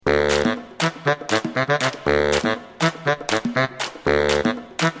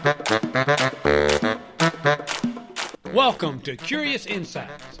Welcome to Curious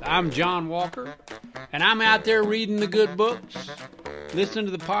Insights. I'm John Walker, and I'm out there reading the good books, listening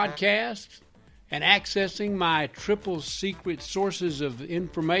to the podcasts, and accessing my triple secret sources of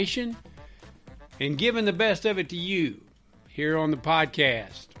information and giving the best of it to you here on the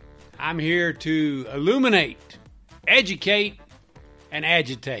podcast. I'm here to illuminate, educate, and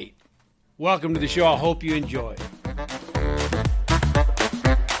agitate. Welcome to the show. I hope you enjoy it.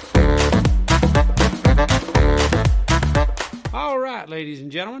 All right, ladies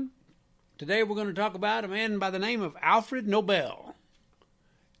and gentlemen. Today we're going to talk about a man by the name of Alfred Nobel.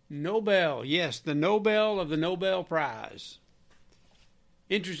 Nobel, yes, the Nobel of the Nobel Prize.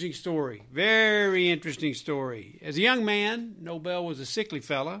 Interesting story, very interesting story. As a young man, Nobel was a sickly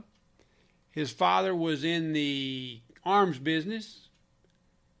fella. His father was in the arms business,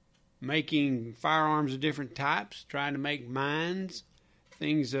 making firearms of different types, trying to make mines,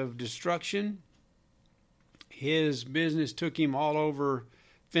 things of destruction. His business took him all over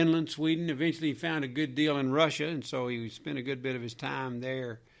Finland, Sweden. Eventually he found a good deal in Russia, and so he spent a good bit of his time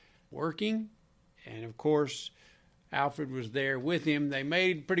there working. And, of course, Alfred was there with him. They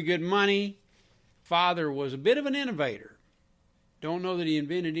made pretty good money. Father was a bit of an innovator. Don't know that he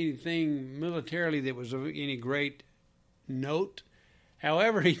invented anything militarily that was of any great note.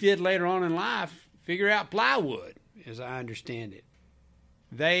 However, he did later on in life figure out plywood, as I understand it.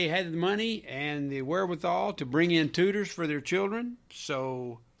 They had the money and the wherewithal to bring in tutors for their children.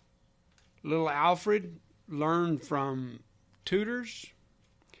 So little Alfred learned from tutors.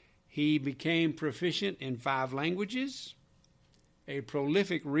 He became proficient in 5 languages, a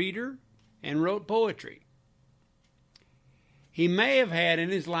prolific reader, and wrote poetry. He may have had in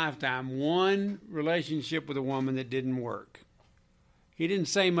his lifetime one relationship with a woman that didn't work. He didn't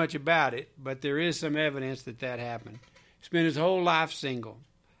say much about it, but there is some evidence that that happened. Spent his whole life single.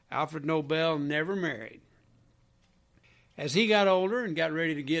 Alfred Nobel never married. As he got older and got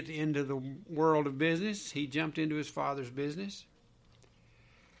ready to get into the world of business, he jumped into his father's business.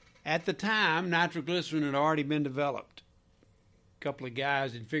 At the time, nitroglycerin had already been developed. A couple of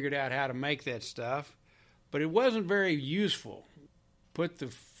guys had figured out how to make that stuff, but it wasn't very useful. Put the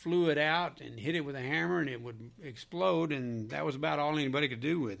fluid out and hit it with a hammer and it would explode, and that was about all anybody could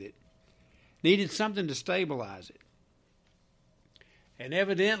do with it. Needed something to stabilize it. And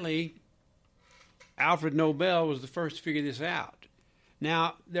evidently, Alfred Nobel was the first to figure this out.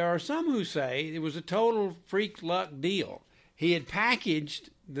 Now, there are some who say it was a total freak luck deal. He had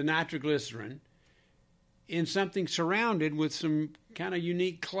packaged the nitroglycerin in something surrounded with some kind of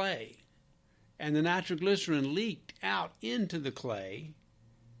unique clay. And the nitroglycerin leaked out into the clay.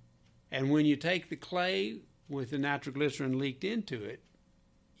 And when you take the clay with the nitroglycerin leaked into it,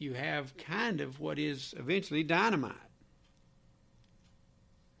 you have kind of what is eventually dynamite.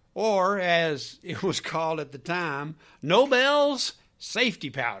 Or, as it was called at the time, Nobel's safety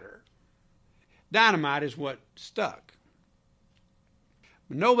powder. Dynamite is what stuck.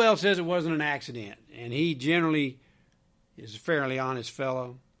 Nobel says it wasn't an accident, and he generally is a fairly honest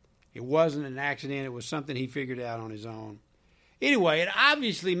fellow. It wasn't an accident. It was something he figured out on his own. Anyway, it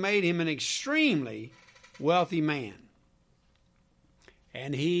obviously made him an extremely wealthy man.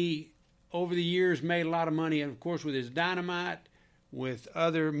 And he, over the years, made a lot of money, of course, with his dynamite, with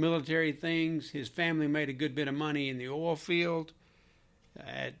other military things. His family made a good bit of money in the oil field.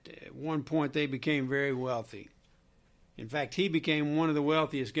 At one point, they became very wealthy. In fact, he became one of the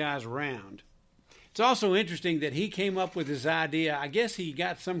wealthiest guys around. It's also interesting that he came up with this idea. I guess he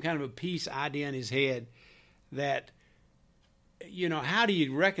got some kind of a peace idea in his head that, you know, how do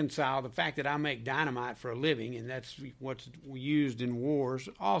you reconcile the fact that I make dynamite for a living, and that's what's used in wars,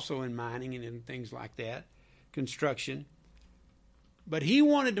 also in mining and in things like that, construction. But he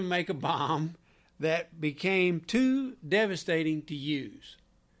wanted to make a bomb that became too devastating to use.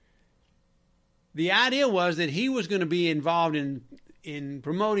 The idea was that he was going to be involved in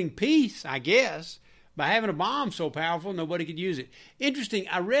promoting peace, I guess, by having a bomb so powerful nobody could use it. Interesting,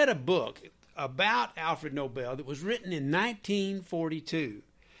 I read a book about Alfred Nobel that was written in 1942,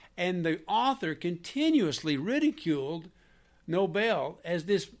 and the author continuously ridiculed Nobel as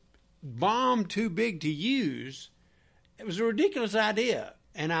this bomb too big to use. It was a ridiculous idea.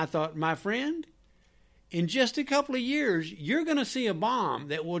 And I thought, my friend, in just a couple of years, you're going to see a bomb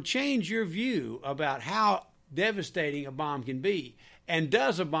that will change your view about how devastating a bomb can be. And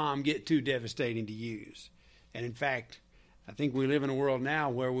does a bomb get too devastating to use? And in fact, I think we live in a world now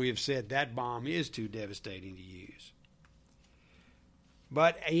where we have said that bomb is too devastating to use.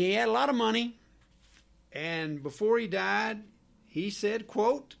 But he had a lot of money. And before he died, he said,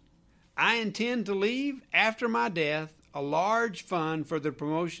 quote, "I intend to leave after my death a large fund for the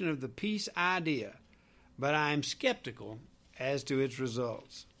promotion of the peace idea, but I am skeptical as to its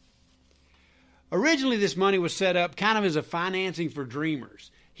results. Originally, this money was set up kind of as a financing for dreamers.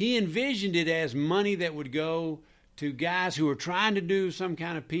 He envisioned it as money that would go to guys who were trying to do some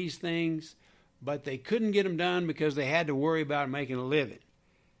kind of peace things, but they couldn't get them done because they had to worry about making a living.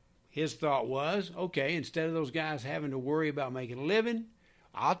 His thought was, okay, instead of those guys having to worry about making a living,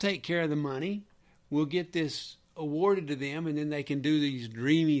 I'll take care of the money. We'll get this awarded to them, and then they can do these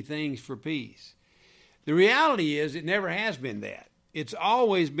dreamy things for peace. The reality is it never has been that. It's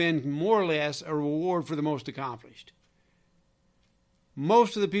always been more or less a reward for the most accomplished.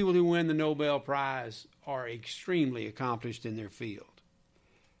 Most of the people who win the Nobel Prize are extremely accomplished in their field.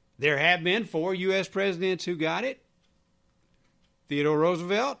 There have been 4 U.S. presidents who got it: Theodore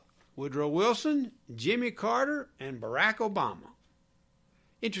Roosevelt, Woodrow Wilson, Jimmy Carter, and Barack Obama.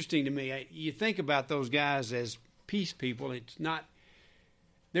 Interesting to me. You think about those guys as peace people. It's not.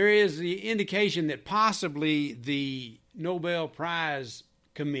 There is the indication that possibly the Nobel Prize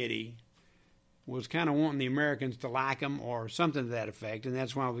Committee was kind of wanting the Americans to like them or something to that effect, and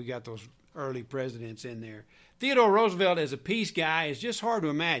that's why we got those early presidents in there. Theodore Roosevelt as a peace guy is just hard to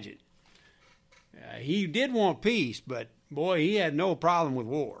imagine. He did want peace, but boy, he had no problem with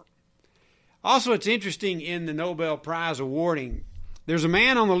war. Also, it's interesting in the Nobel Prize awarding, there's a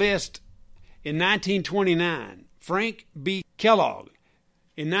man on the list in 1929, Frank B. Kellogg.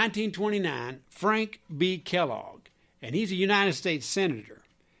 In 1929, Frank B. Kellogg, and he's a United States Senator,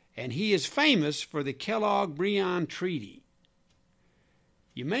 and he is famous for the Kellogg-Briand Treaty.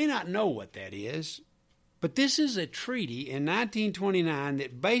 You may not know what that is, but this is a treaty in 1929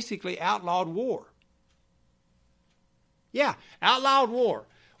 that basically outlawed war. Yeah, outlawed war.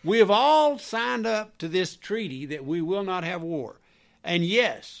 We have all signed up to this treaty that we will not have war. And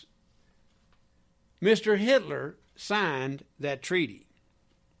yes, Mr. Hitler signed that treaty.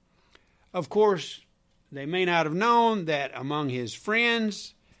 Of course, they may not have known that among his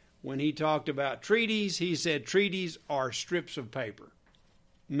friends, when he talked about treaties, he said treaties are strips of paper.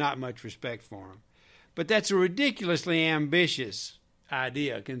 Not much respect for them. But that's a ridiculously ambitious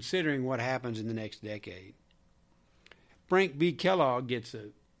idea, considering what happens in the next decade. Frank B. Kellogg gets a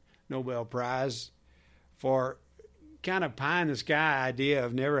Nobel Prize for kind of pie-in-the-sky idea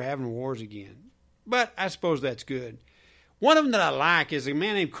of never having wars again. But I suppose that's good. One of them that I like is a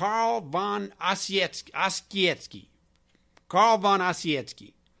man named Karl von Ossietzky. Karl von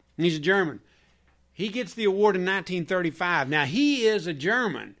Ossietzky. He's a German. He gets the award in 1935. Now, he is a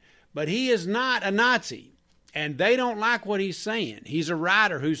German, but he is not a Nazi. And they don't like what he's saying. He's a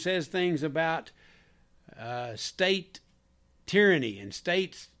writer who says things about state tyranny and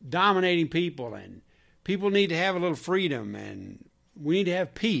states dominating people, and people need to have a little freedom, and we need to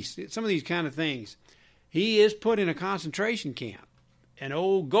have peace. Some of these kind of things. He is put in a concentration camp, and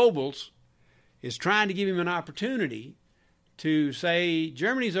old Goebbels is trying to give him an opportunity to say,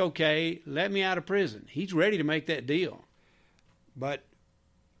 Germany's okay, let me out of prison. He's ready to make that deal. But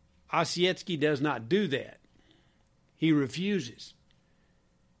Ossietzky does not do that. He refuses.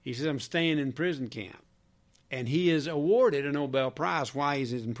 He says, I'm staying in prison camp. And he is awarded a Nobel Prize while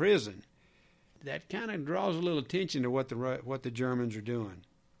he's in prison. That kind of draws a little attention to what the Germans are doing.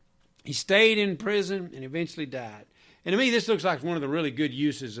 He stayed in prison and eventually died. And to me, this looks like one of the really good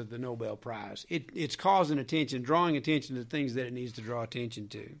uses of the Nobel Prize. It's causing attention, drawing attention to things that it needs to draw attention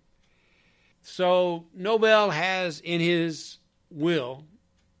to. So Nobel has in his will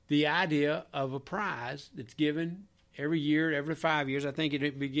the idea of a prize that's given every year, every 5 years. I think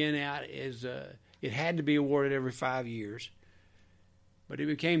it began out as it had to be awarded every 5 years. But it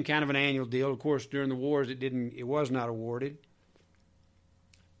became kind of an annual deal. Of course, during the wars, it was not awarded.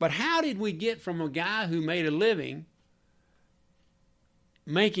 But how did we get from a guy who made a living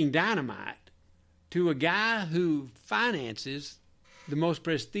making dynamite to a guy who finances the most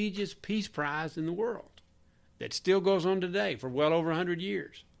prestigious peace prize in the world that still goes on today for well over 100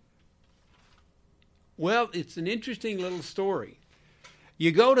 years? Well, it's an interesting little story.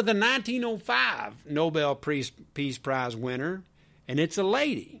 You go to the 1905 Nobel Peace Prize winner, and it's a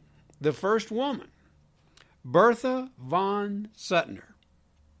lady, the first woman, Bertha von Suttner.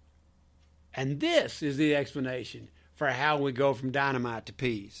 And this is the explanation for how we go from dynamite to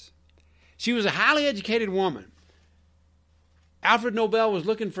peace. She was a highly educated woman. Alfred Nobel was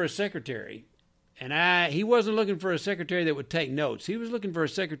looking for a secretary, and he wasn't looking for a secretary that would take notes. He was looking for a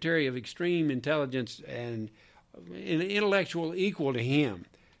secretary of extreme intelligence and an intellectual equal to him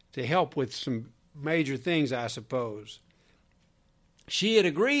to help with some major things, I suppose. She had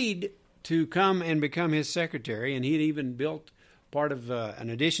agreed to come and become his secretary, and he had even built part of an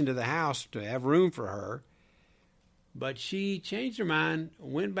addition to the house to have room for her. But she changed her mind,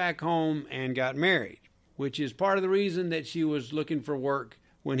 went back home, and got married. which is part of the reason that she was looking for work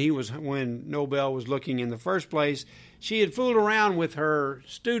when Nobel was looking in the first place. She had fooled around with her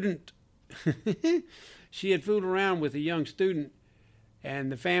student. She had fooled around with a young student,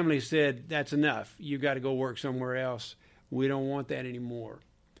 and the family said, "That's enough. You got to go work somewhere else. We don't want that anymore."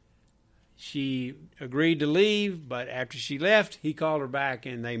 She agreed to leave, but after she left, he called her back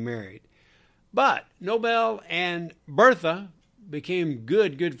and they married. But Nobel and Bertha became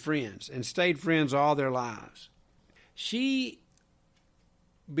good friends and stayed friends all their lives. She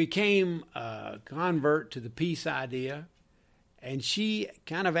became a convert to the peace idea, and she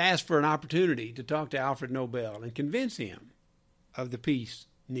kind of asked for an opportunity to talk to Alfred Nobel and convince him of the peace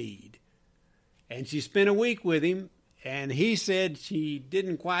need. And she spent a week with him, and he said she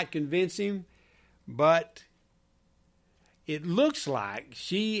didn't quite convince him, but it looks like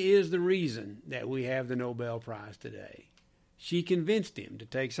she is the reason that we have the Nobel Prize today. She convinced him to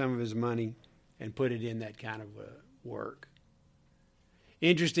take some of his money and put it in that kind of work.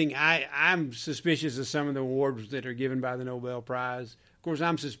 Interesting, I'm suspicious of some of the awards that are given by the Nobel Prize. Of course,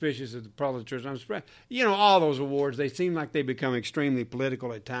 I'm suspicious of the Pulitzers. All those awards, they seem like they become extremely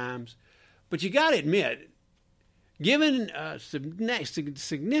political at times. But you got to admit, giving a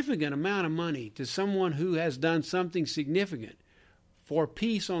significant amount of money to someone who has done something significant for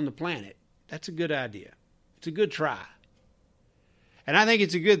peace on the planet, that's a good idea. It's a good try. And I think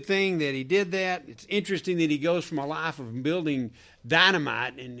it's a good thing that he did that. It's interesting that he goes from a life of building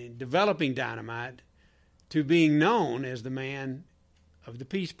dynamite and developing dynamite to being known as the man of the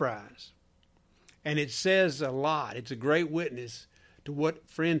Peace Prize. And it says a lot. It's a great witness to what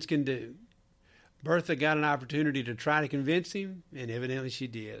friends can do. Bertha got an opportunity to try to convince him, and evidently she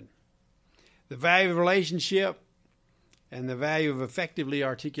did. The value of relationship and the value of effectively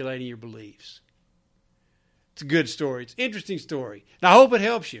articulating your beliefs. It's a good story. It's an interesting story. And I hope it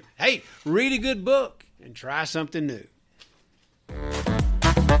helps you. Hey, read a good book and try something new.